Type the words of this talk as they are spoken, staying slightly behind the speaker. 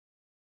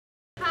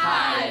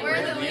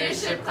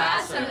leadership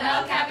class from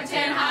El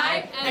Capitan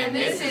High, and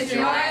this is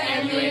your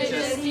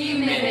MUHSD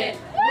Minute.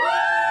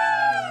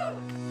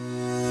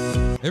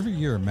 Every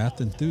year,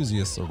 math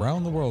enthusiasts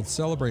around the world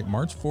celebrate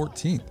March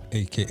 14th,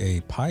 aka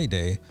Pi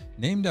Day,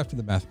 named after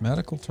the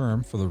mathematical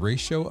term for the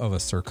ratio of a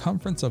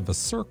circumference of a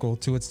circle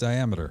to its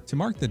diameter. To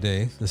mark the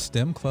day, the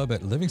STEM Club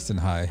at Livingston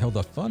High held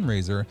a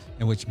fundraiser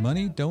in which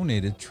money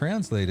donated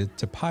translated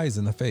to pies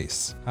in the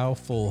face. How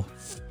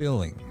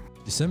fulfilling.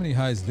 Yosemite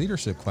High's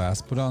leadership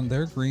class put on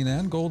their green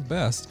and gold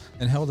best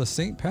and held a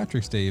St.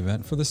 Patrick's Day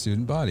event for the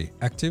student body.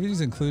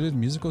 Activities included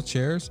musical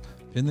chairs,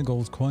 pin the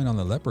gold coin on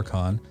the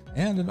leprechaun,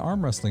 and an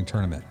arm wrestling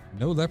tournament.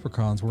 No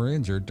leprechauns were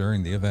injured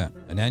during the event.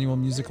 An annual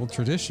musical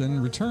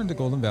tradition returned to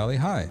Golden Valley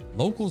High.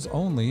 Locals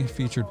Only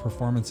featured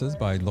performances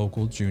by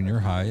local junior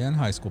high and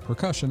high school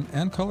percussion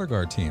and color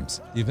guard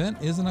teams. The event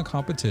isn't a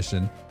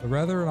competition, but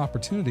rather an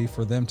opportunity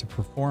for them to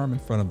perform in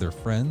front of their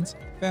friends,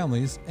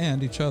 families,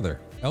 and each other.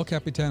 El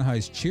Capitan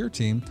High's cheer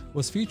team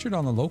was featured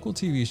on the local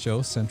TV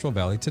show Central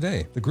Valley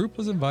Today. The group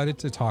was invited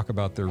to talk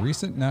about their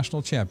recent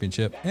national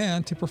championship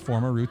and to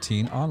perform a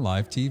routine on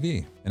live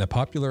TV. And a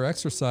popular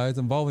exercise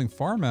involving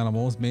farm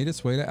animals made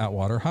its way to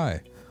Atwater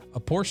High. A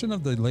portion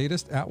of the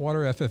latest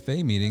Atwater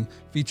FFA meeting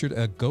featured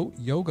a goat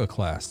yoga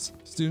class.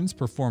 Students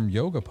performed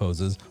yoga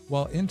poses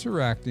while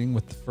interacting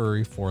with the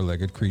furry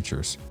four-legged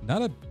creatures.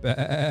 Not a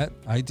bad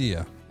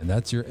idea. And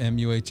that's your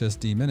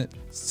MUHSD Minute.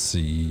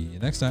 See you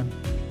next time.